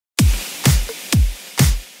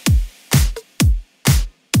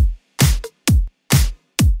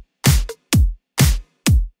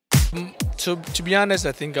To be honest,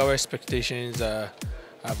 I think our expectations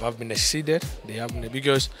have been exceeded. They haven't,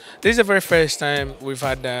 because this is the very first time we've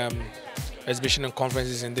had exhibition and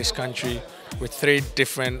conferences in this country with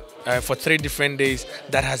for 3 different days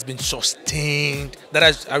that has been sustained. That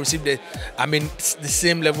has I received the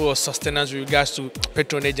same level of sustenance with regards to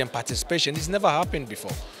patronage and participation. It's never happened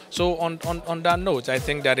before. So on that note, I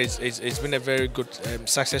think that it's been a very good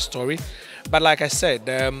success story. But like I said,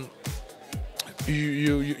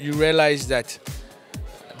 you realize that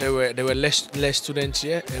there were less students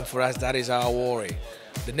here, and for us that is our worry.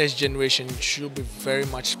 The next generation should be very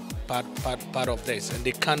much part of this, and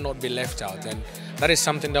they cannot be left out. And that is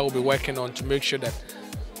something that we'll be working on to make sure that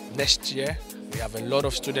next year we have a lot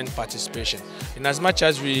of student participation. In as much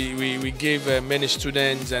as we gave many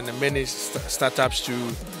students and many startups to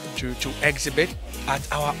exhibit at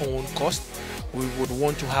our own cost, we would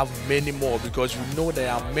want to have many more, because we know there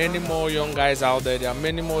are many more young guys out there, there are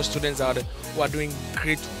many more students out there who are doing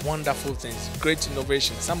great, wonderful things, great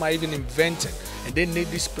innovations. Some are even inventing, and they need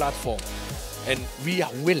this platform, and we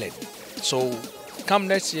are willing. So come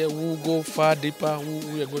next year, we'll go far deeper.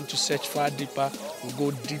 We are going to search far deeper.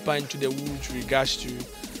 We'll go deeper into the woods with regards to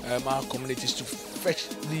our communities, to fetch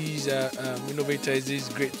these innovators, these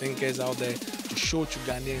great thinkers out there, to show to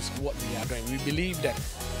Ghanaians what we are doing. We believe that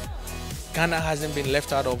Ghana hasn't been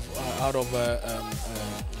left out of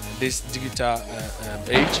this digital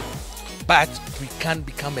age, but we can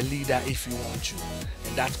become a leader if we want to.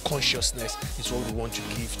 And that consciousness is what we want to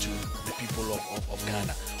give to the people of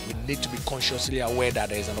Ghana. We need to be consciously aware that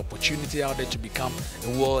there is an opportunity out there to become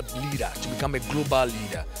a world leader, to become a global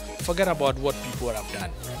leader. Forget about what people have done.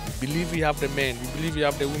 We believe we have the men, we believe we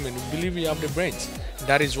have the women, we believe we have the brains.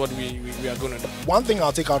 That is what we are going to do. One thing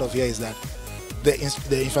I'll take out of here is that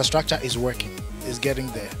the infrastructure is working, is getting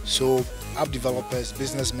there. So app developers,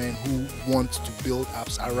 businessmen who want to build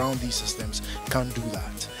apps around these systems can do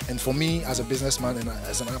that. And for me, as a businessman and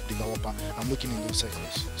as an app developer, I'm looking in those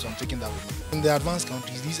circles. So I'm taking that with me. In the advanced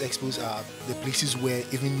countries, these expos are the places where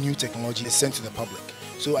even new technology is sent to the public.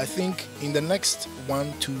 So I think in the next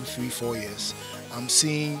 1, 2, 3, 4 years, I'm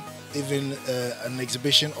seeing even an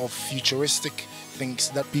exhibition of futuristic things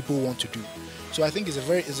that people want to do. So I think it's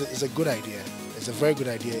a good idea. It's a very good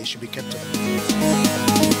idea. It should be kept up.